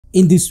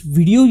In this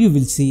video, you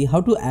will see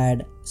how to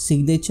add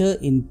signature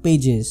in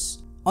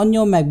Pages on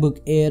your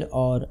MacBook Air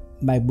or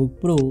MacBook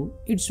Pro.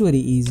 It's very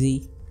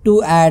easy.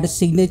 To add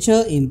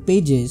signature in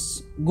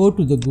Pages, go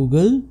to the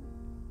Google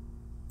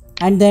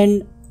and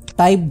then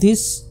type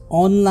this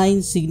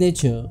online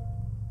signature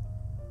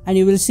and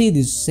you will see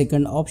this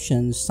second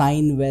option,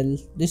 Sign Well.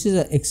 This is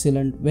an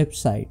excellent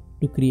website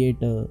to create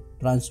a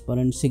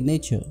transparent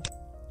signature.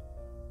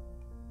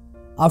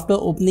 After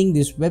opening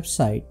this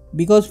website,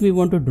 because we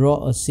want to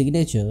draw a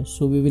signature,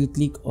 so we will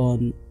click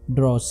on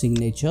Draw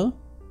Signature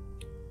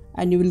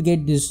and you will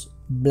get this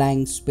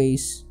blank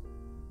space.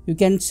 You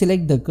can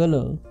select the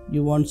color.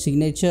 You want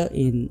signature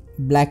in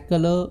black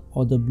color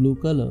or the blue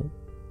color.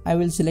 I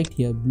will select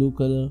here blue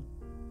color.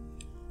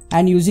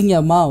 And using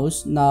your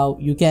mouse, now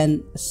you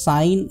can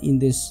sign in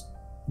this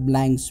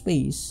blank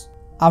space.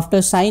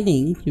 After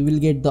signing, you will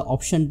get the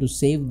option to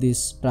save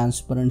this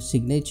transparent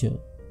signature.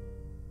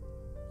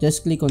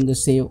 Just click on the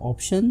save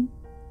option,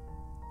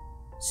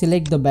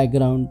 select the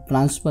background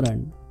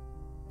transparent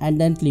and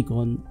then click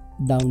on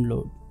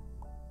download.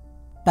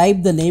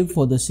 Type the name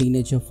for the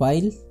signature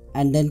file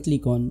and then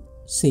click on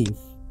save.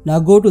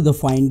 Now go to the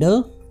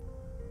Finder,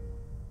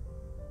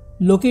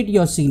 locate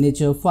your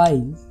signature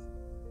file.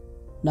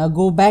 Now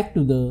go back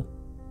to the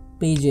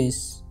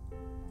Pages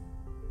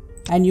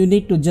and you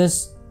need to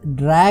just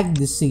drag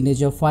this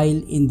signature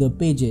file in the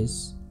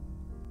Pages.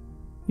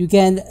 You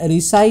can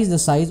resize the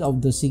size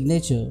of the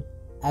signature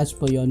as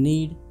per your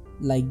need,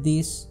 like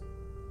this.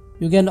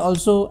 You can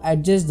also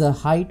adjust the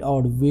height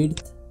or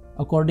width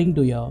according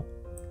to your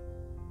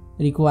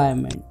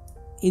requirement.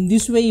 In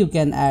this way you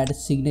can add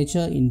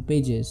signature in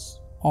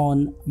Pages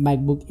on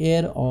MacBook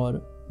Air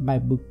or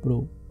MacBook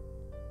Pro.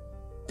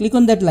 Click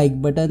on that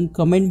like button,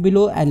 comment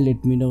below and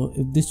let me know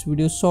if this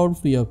video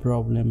solved your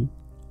problem.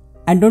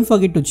 And don't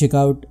forget to check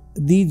out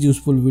these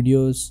useful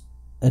videos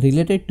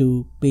related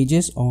to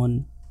Pages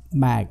on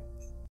Mac.